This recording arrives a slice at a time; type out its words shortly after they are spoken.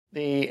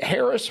The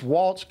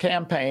Harris-Walz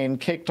campaign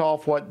kicked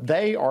off what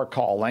they are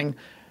calling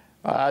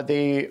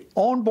the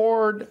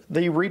Onboard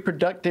the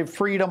Reproductive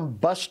Freedom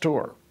Bus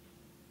Tour.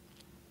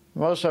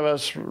 Most of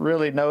us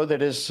really know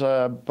that it's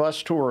a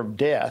bus tour of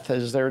death,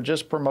 as they're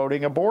just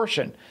promoting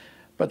abortion.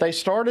 But they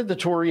started the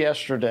tour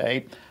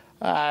yesterday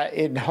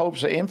in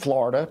hopes in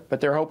Florida, but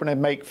they're hoping to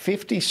make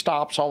 50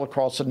 stops all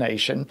across the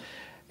nation.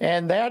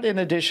 And that in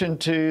addition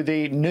to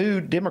the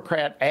new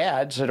Democrat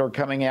ads that are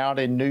coming out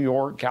in New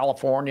York,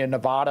 California,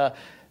 Nevada.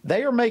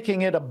 They are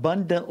making it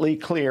abundantly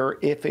clear,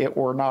 if it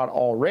were not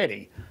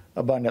already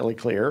abundantly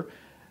clear,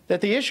 that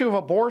the issue of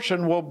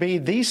abortion will be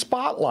the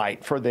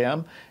spotlight for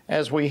them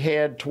as we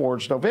head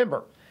towards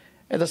November.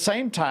 At the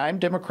same time,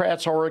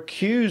 Democrats are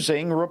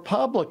accusing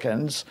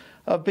Republicans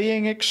of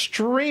being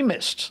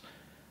extremists.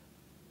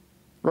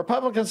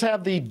 Republicans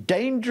have the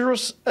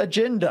dangerous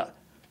agenda.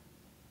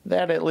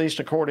 That, at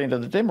least according to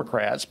the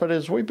Democrats. But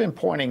as we've been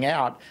pointing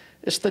out,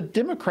 it's the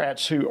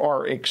Democrats who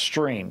are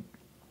extreme.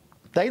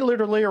 They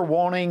literally are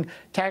wanting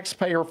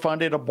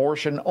taxpayer-funded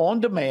abortion on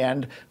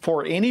demand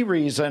for any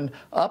reason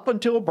up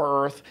until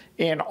birth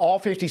in all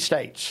 50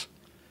 states.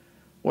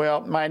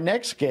 Well, my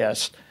next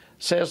guest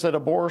says that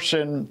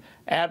abortion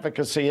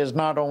advocacy is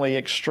not only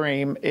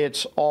extreme,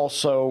 it's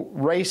also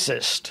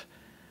racist.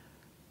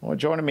 Well,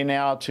 joining me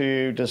now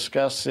to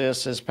discuss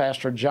this is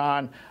Pastor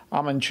John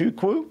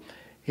Amanchukwu.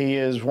 He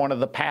is one of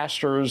the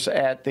pastors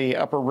at the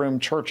Upper Room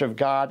Church of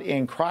God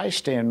in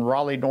Christ in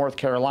Raleigh, North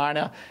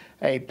Carolina.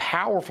 A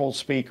powerful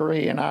speaker.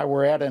 He and I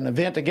were at an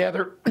event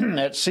together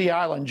at Sea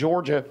Island,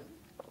 Georgia,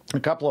 a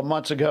couple of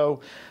months ago.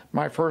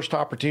 My first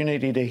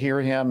opportunity to hear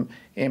him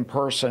in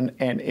person,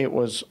 and it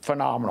was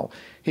phenomenal.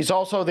 He's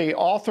also the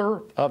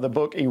author of the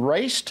book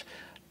Erased,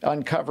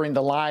 Uncovering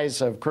the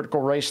Lies of Critical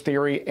Race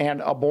Theory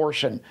and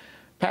Abortion.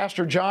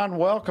 Pastor John,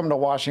 welcome to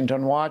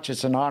Washington Watch.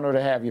 It's an honor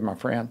to have you, my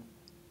friend.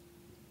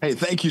 Hey,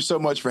 thank you so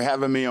much for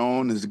having me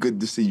on. It's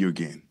good to see you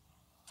again.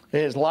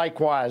 It is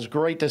likewise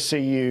great to see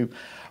you.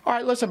 All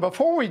right, listen,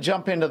 before we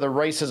jump into the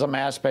racism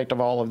aspect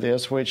of all of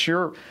this, which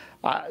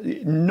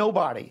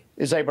nobody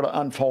is able to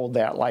unfold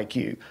that like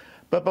you.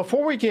 But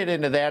before we get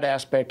into that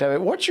aspect of it,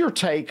 what's your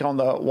take on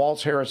the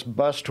Walz-Harris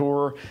bus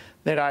tour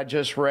that I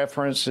just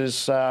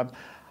referenced?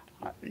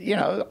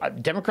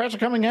 Democrats are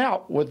coming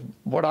out with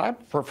what I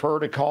prefer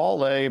to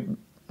call a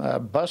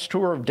bus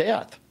tour of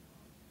death.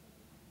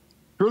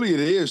 Truly it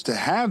is to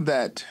have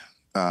that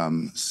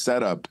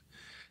set up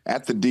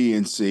at the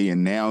DNC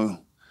and now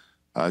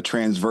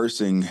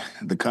transversing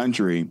the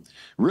country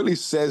really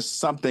says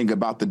something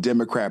about the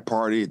Democrat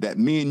Party that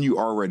me and you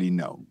already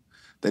know,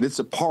 that it's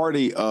a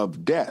party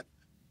of death.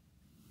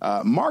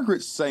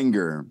 Margaret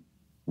Sanger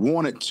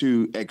wanted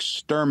to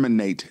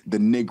exterminate the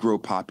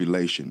Negro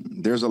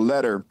population. There's a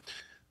letter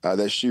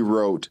that she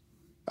wrote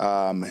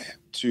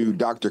to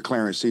Dr.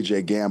 Clarence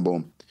C.J.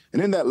 Gamble.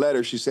 And in that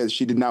letter, she said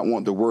she did not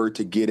want the word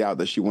to get out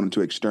that she wanted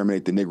to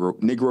exterminate the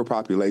Negro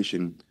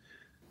population,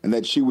 and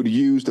that she would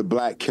use the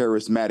black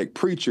charismatic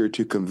preacher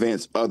to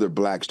convince other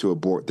blacks to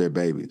abort their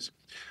babies.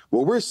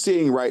 What we're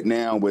seeing right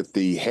now with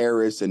the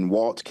Harris and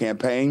Walz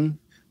campaign,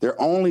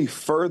 they're only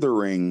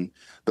furthering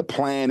the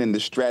plan and the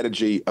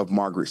strategy of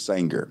Margaret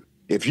Sanger.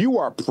 If you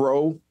are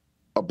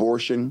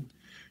pro-abortion,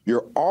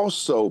 you're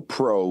also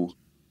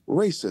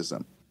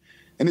pro-racism.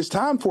 And it's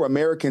time for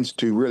Americans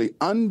to really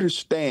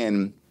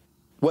understand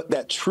what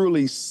that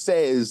truly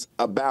says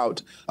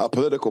about a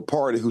political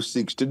party who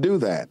seeks to do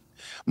that.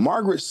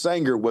 Margaret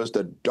Sanger was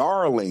the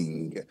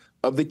darling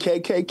of the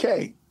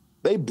KKK.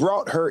 They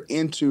brought her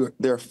into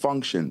their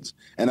functions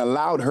and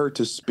allowed her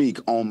to speak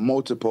on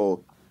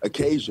multiple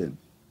occasions.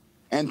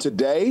 And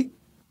today,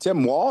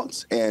 Tim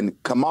Walz and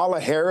Kamala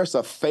Harris,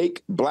 a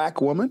fake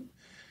black woman,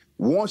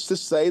 wants to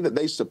say that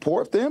they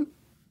support them,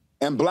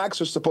 and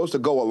blacks are supposed to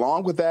go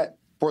along with that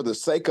for the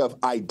sake of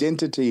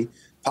identity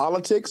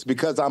politics.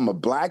 Because I'm a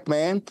black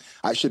man,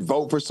 I should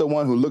vote for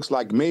someone who looks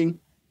like me,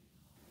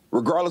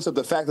 regardless of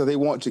the fact that they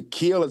want to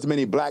kill as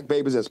many black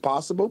babies as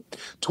possible.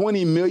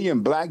 20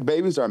 million black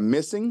babies are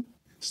missing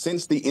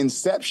since the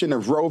inception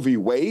of Roe v.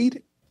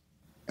 Wade,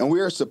 and we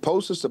are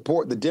supposed to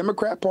support the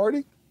Democrat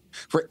Party?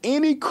 For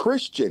any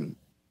Christian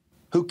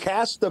who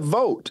casts the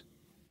vote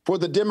for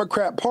the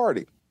Democrat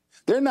Party,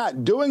 they're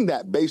not doing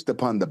that based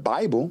upon the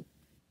Bible.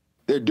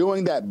 They're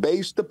doing that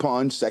based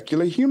upon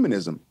secular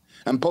humanism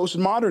and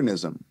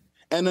postmodernism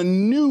and a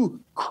new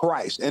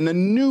Christ and a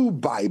new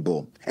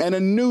Bible and a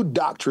new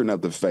doctrine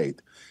of the faith,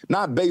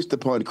 not based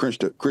upon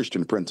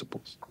Christian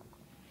principles.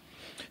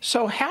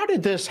 So how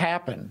did this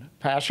happen,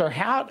 Pastor?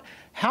 How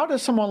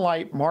does someone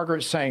like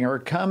Margaret Sanger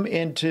come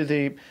into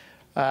the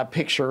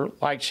picture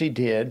like she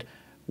did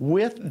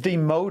with the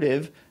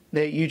motive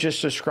that you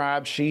just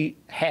described she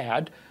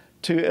had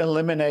to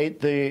eliminate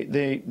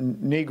the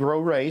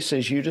Negro race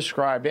as you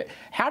described it?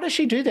 How does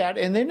she do that?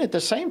 And then at the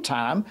same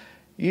time,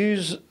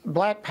 use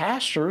black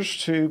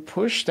pastors to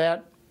push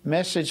that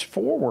message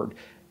forward?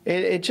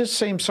 It just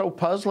seems so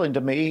puzzling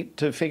to me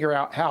to figure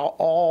out how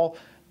all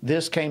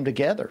this came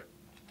together.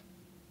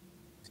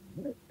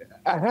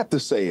 I have to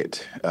say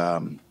it.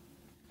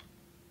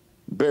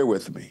 Bear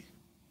with me.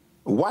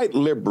 white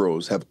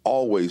liberals have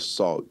always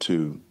sought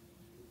to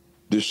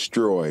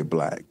destroy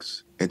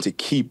blacks and to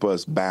keep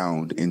us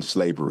bound in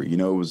slavery. You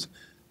know, it was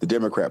the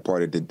Democrat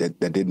Party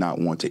that did not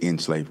want to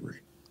end slavery.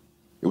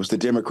 It was the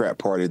Democrat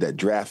Party that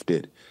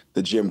drafted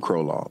the Jim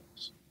Crow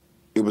laws.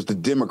 It was the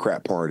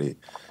Democrat Party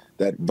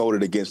that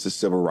voted against the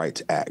Civil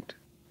Rights Act.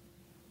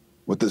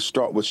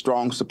 With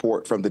strong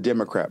support from the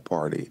Democrat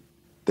Party,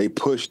 they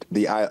pushed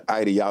the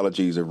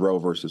ideologies of Roe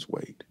versus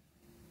Wade.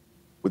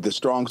 With the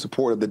strong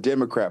support of the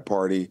Democrat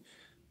Party,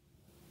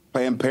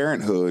 Planned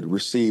Parenthood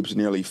receives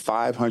nearly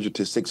 $500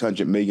 to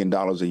 $600 million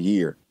a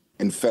year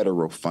in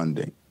federal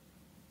funding.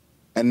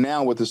 And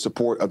now with the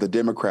support of the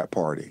Democrat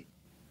Party,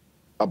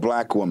 a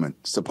black woman,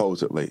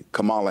 supposedly,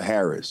 Kamala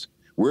Harris,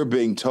 we're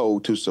being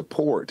told to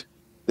support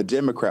the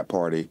Democrat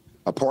Party,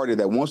 a party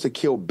that wants to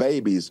kill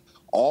babies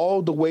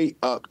all the way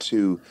up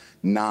to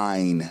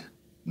 9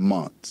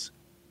 months.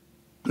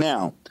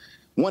 Now,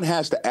 one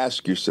has to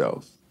ask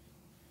yourself,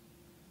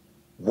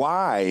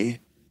 why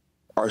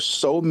are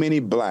so many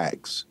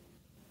blacks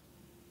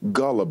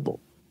gullible?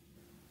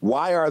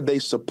 Why are they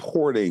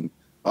supporting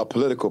a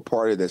political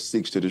party that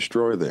seeks to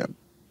destroy them?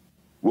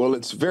 Well,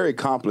 it's very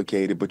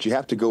complicated, but you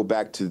have to go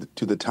back to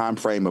the time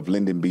frame of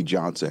Lyndon B.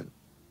 Johnson.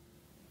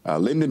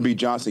 Lyndon B.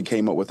 Johnson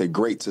came up with a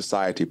Great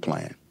Society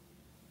plan.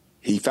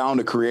 He found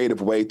a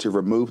creative way to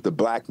remove the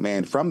black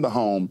man from the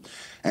home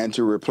and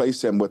to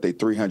replace him with a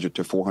 $300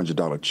 to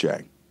 $400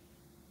 check.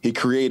 He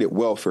created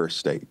welfare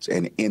states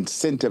and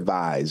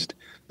incentivized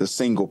the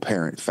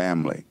single-parent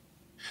family.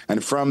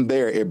 And from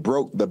there, it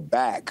broke the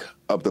back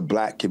of the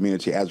black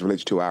community as it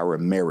relates to our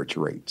marriage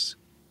rates.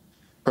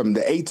 From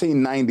the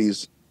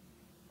 1890s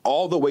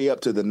all the way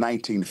up to the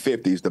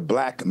 1950s, the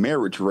black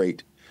marriage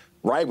rate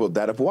rivaled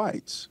that of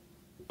whites.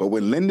 But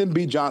when Lyndon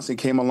B. Johnson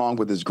came along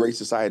with his Great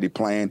Society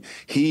plan,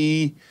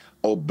 he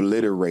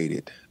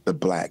obliterated the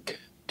black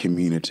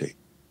community.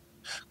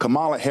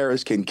 Kamala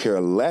Harris can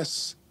care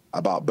less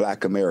about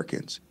black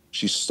Americans.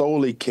 She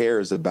solely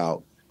cares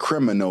about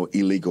criminal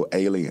illegal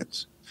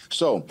aliens.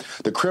 So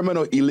the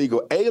criminal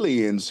illegal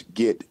aliens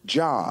get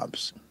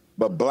jobs,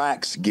 but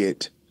blacks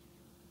get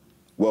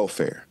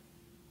welfare.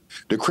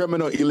 The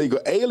criminal illegal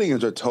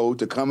aliens are told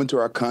to come into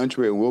our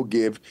country and we'll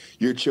give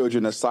your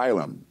children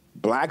asylum.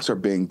 Blacks are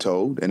being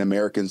told, and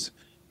Americans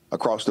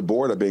across the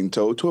board are being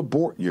told, to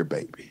abort your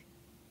baby.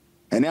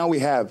 And now we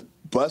have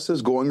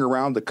buses going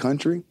around the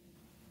country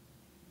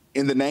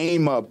in the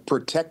name of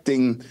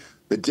protecting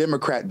the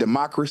Democrat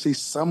democracy.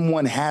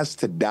 Someone has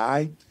to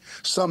die.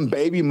 Some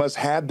baby must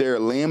have their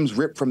limbs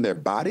ripped from their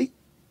body.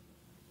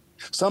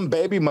 Some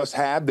baby must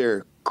have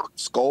their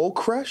skull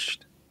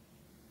crushed.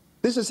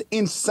 This is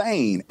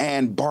insane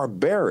and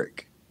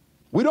barbaric.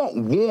 We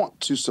don't want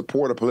to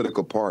support a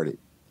political party,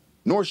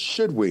 nor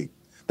should we,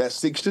 that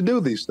seeks to do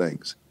these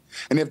things.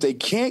 And if they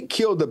can't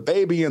kill the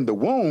baby in the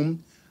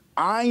womb,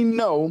 I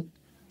know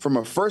from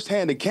a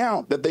firsthand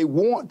account that they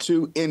want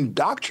to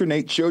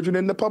indoctrinate children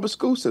in the public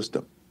school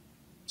system.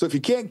 So if you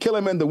can't kill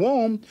them in the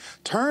womb,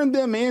 turn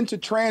them into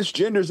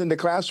transgenders in the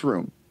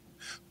classroom.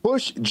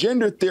 Push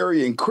gender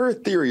theory and queer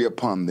theory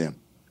upon them.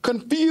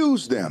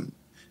 Confuse them.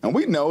 And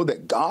we know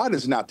that God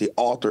is not the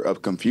author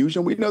of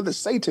confusion. We know that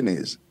Satan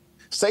is.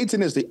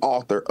 Satan is the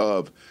author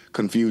of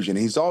confusion.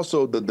 He's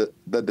also the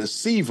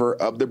deceiver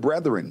of the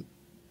brethren.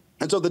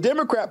 And so the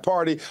Democrat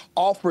Party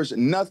offers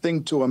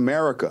nothing to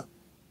America.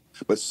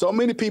 But so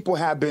many people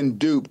have been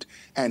duped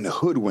and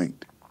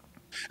hoodwinked.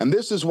 And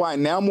this is why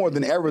now more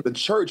than ever, the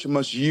church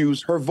must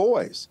use her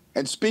voice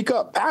and speak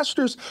up.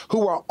 Pastors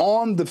who are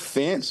on the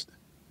fence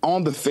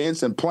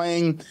and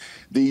playing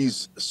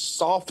these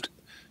soft,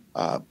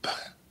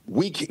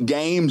 weak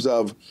games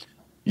of,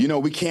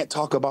 we can't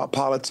talk about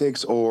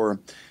politics, or,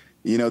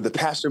 the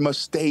pastor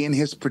must stay in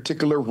his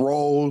particular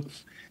role.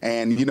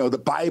 And,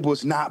 the Bible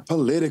is not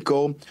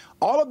political.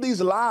 All of these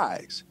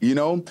lies,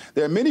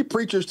 there are many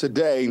preachers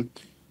today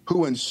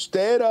who,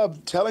 instead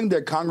of telling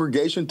their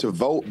congregation to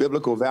vote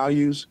biblical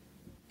values,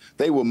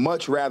 they will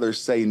much rather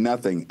say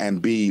nothing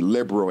and be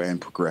liberal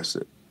and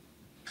progressive.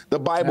 The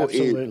Bible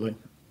is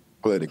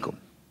political.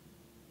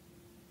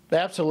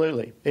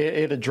 Absolutely.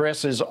 It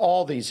addresses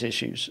all these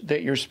issues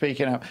that you're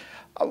speaking of.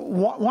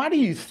 Why do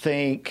you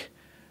think,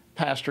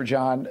 Pastor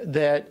John,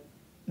 that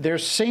there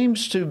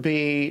seems to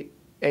be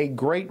a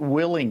great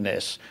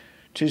willingness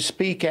to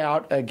speak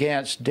out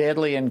against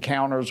deadly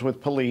encounters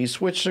with police,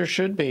 which there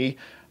should be?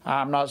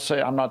 I'm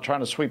not trying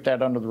to sweep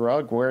that under the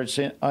rug. Where it's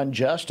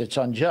unjust, it's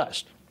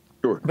unjust.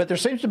 Sure. But there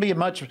seems to be a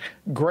much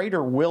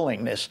greater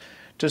willingness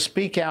to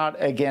speak out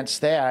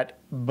against that,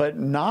 but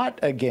not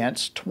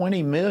against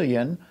 20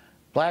 million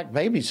black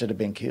babies that have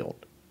been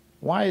killed.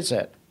 Why is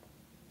that?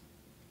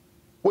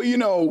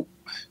 Well,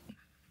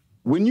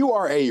 when you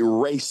are a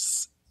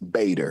race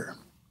baiter,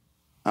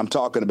 I'm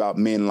talking about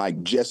men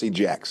like Jesse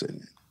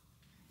Jackson,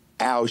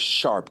 Al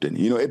Sharpton,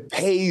 it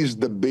pays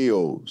the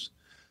bills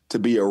to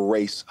be a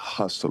race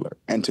hustler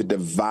and to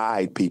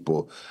divide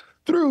people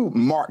through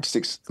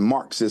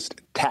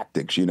Marxist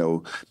tactics,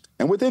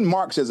 And within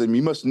Marxism,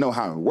 you must know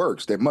how it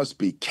works. There must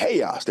be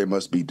chaos. There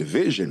must be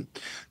division.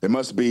 There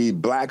must be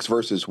blacks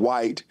versus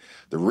white,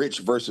 the rich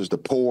versus the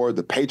poor,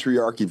 the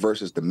patriarchy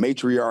versus the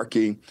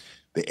matriarchy,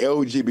 the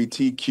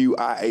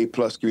LGBTQIA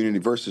plus community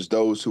versus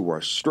those who are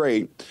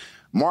straight.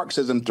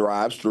 Marxism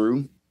thrives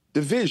through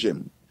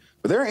division.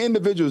 But there are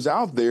individuals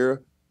out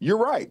there, you're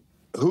right,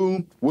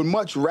 who would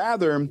much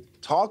rather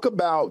talk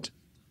about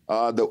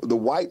the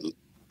white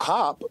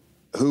cop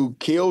who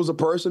kills a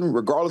person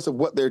regardless of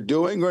what they're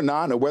doing or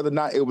not, or whether or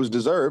not it was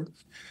deserved.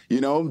 They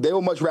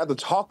would much rather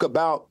talk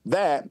about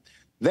that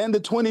than the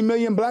 20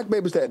 million black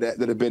babies that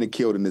have been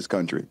killed in this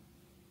country.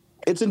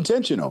 It's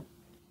intentional.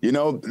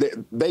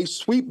 They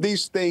sweep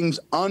these things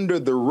under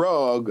the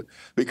rug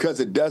because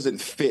it doesn't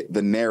fit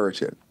the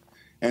narrative.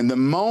 And the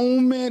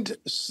moment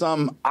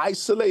some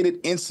isolated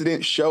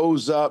incident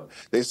shows up,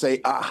 they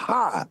say,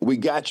 aha, we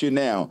got you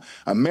now.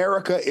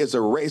 America is a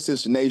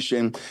racist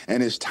nation,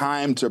 and it's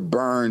time to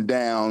burn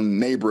down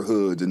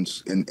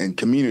neighborhoods and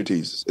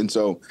communities. And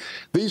so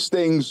these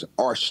things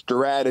are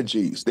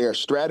strategies. They are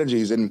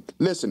strategies. And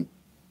listen,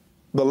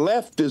 the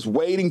left is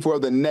waiting for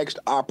the next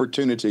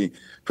opportunity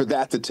for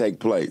that to take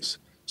place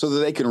so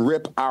that they can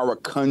rip our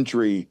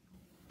country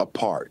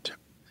apart.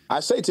 I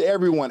say to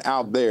everyone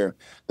out there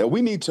that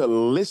we need to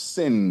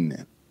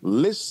listen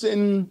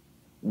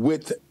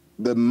with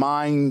the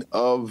mind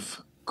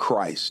of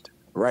Christ,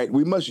 right?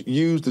 We must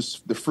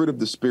use the fruit of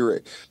the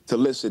Spirit to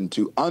listen,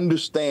 to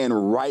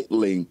understand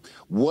rightly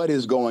what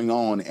is going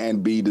on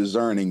and be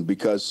discerning,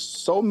 because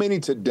so many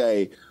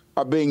today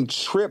are being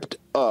tripped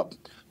up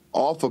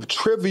off of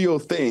trivial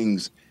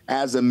things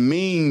as a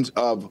means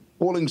of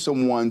pulling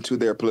someone to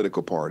their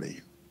political party.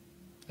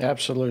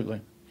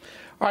 Absolutely.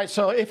 All right,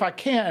 so if I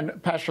can,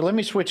 Pastor, let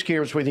me switch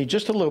gears with you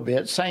just a little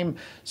bit. Same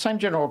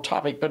general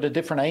topic, but a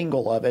different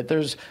angle of it.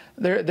 There's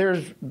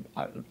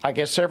I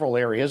guess several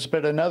areas,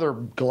 but another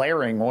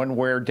glaring one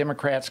where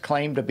Democrats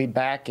claim to be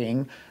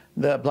backing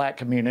the black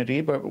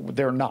community, but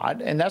they're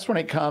not, and that's when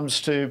it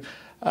comes to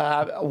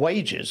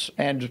wages,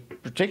 and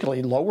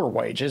particularly lower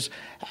wages.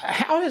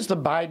 How has the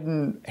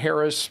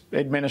Biden-Harris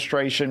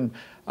administration,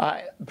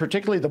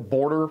 particularly the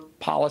border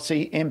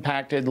policy,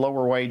 impacted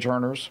lower wage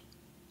earners?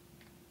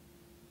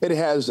 It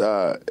has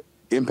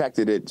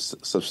impacted it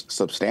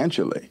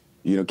substantially.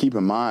 Keep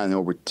in mind,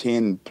 over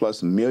 10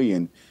 plus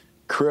million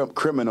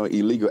criminal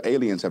illegal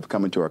aliens have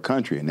come into our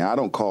country. Now, I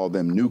don't call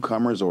them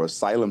newcomers or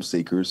asylum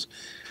seekers.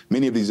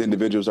 Many of these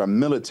individuals are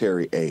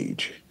military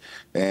age,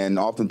 and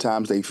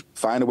oftentimes they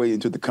find a way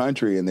into the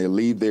country and they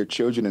leave their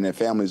children and their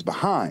families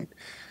behind.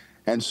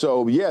 And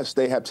so, yes,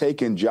 they have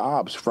taken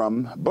jobs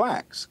from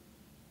blacks.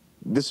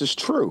 This is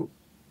true.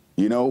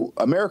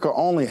 America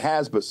only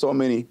has but so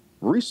many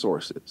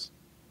resources.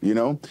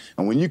 And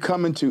when you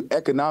come into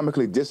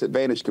economically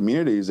disadvantaged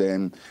communities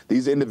and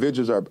these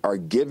individuals are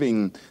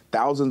giving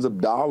thousands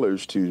of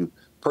dollars to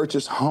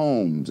purchase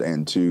homes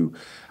and to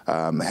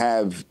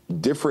have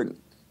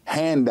different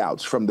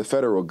handouts from the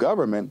federal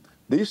government,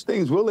 these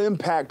things will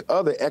impact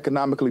other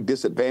economically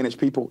disadvantaged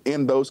people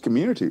in those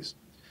communities.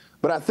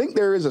 But I think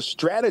there is a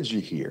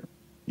strategy here.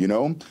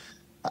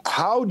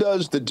 How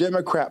does the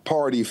Democrat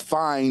Party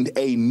find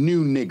a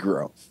new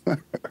Negro,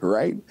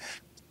 right?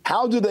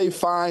 How do they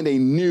find a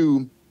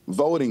new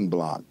voting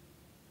bloc?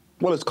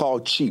 Well, it's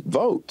called cheap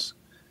votes.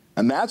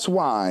 And that's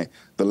why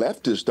the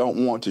leftists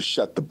don't want to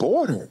shut the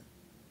border,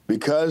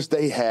 because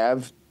they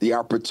have the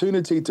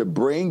opportunity to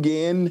bring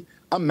in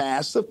a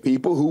mass of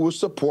people who will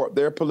support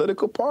their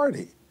political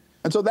party.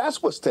 And so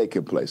that's what's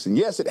taking place. And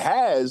yes, it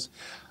has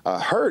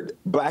hurt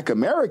black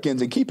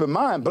Americans. And keep in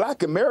mind,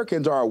 black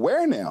Americans are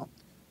aware now.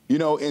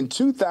 In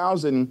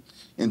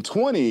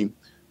 2020,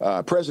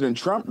 President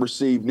Trump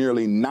received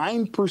nearly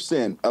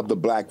 9% of the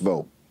black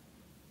vote.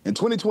 In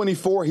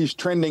 2024, he's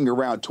trending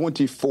around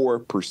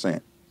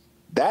 24%.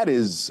 That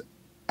is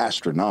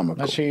astronomical.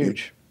 That's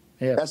huge.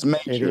 Yeah, that's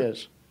major. It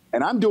is.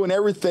 And I'm doing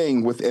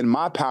everything within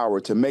my power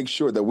to make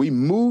sure that we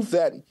move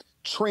that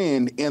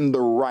trend in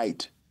the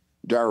right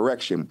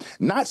direction,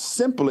 not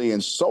simply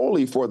and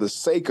solely for the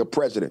sake of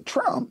President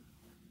Trump,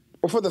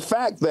 but for the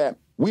fact that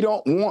we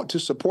don't want to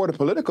support a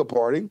political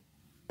party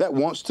that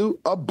wants to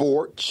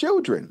abort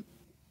children.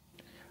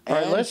 All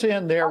right, let's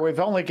end there. We've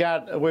only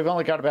got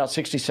about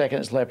 60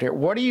 seconds left here.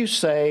 What do you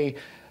say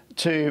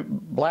to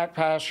black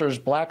pastors,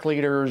 black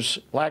leaders,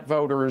 black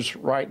voters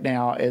right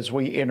now as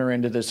we enter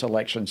into this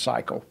election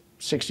cycle?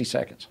 60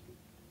 seconds.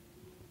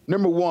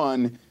 Number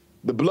one,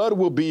 the blood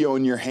will be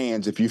on your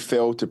hands if you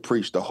fail to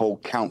preach the whole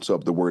counsel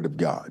of the Word of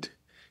God.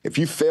 If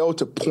you fail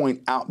to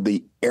point out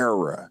the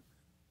error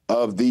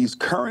of these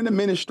current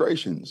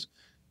administrations,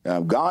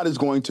 God is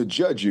going to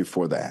judge you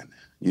for that.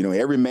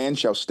 Every man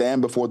shall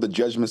stand before the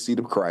judgment seat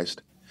of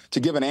Christ to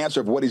give an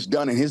answer of what he's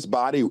done in his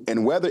body,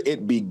 and whether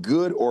it be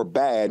good or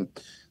bad.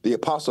 The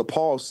Apostle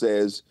Paul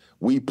says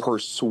we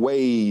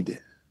persuade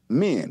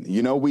men.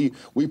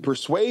 We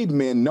persuade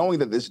men knowing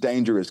that this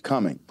danger is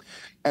coming.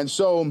 And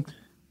so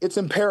it's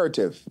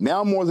imperative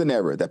now more than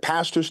ever that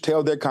pastors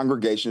tell their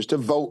congregations to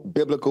vote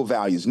biblical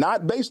values,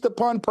 not based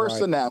upon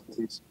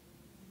personalities,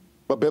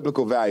 but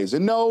biblical values.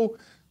 And no,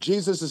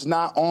 Jesus is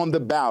not on the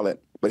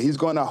ballot, but he's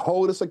going to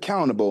hold us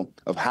accountable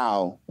of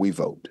how we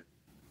vote.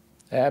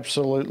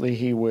 Absolutely,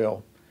 he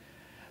will.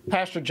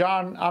 Pastor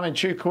John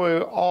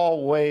Amanchukwu,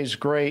 always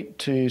great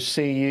to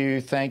see you.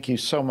 Thank you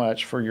so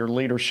much for your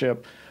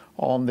leadership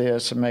on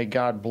this, and may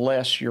God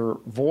bless your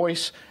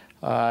voice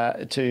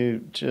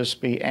to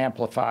just be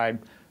amplified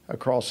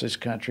across this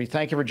country.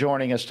 Thank you for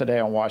joining us today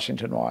on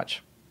Washington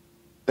Watch.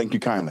 Thank you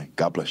kindly.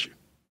 God bless you.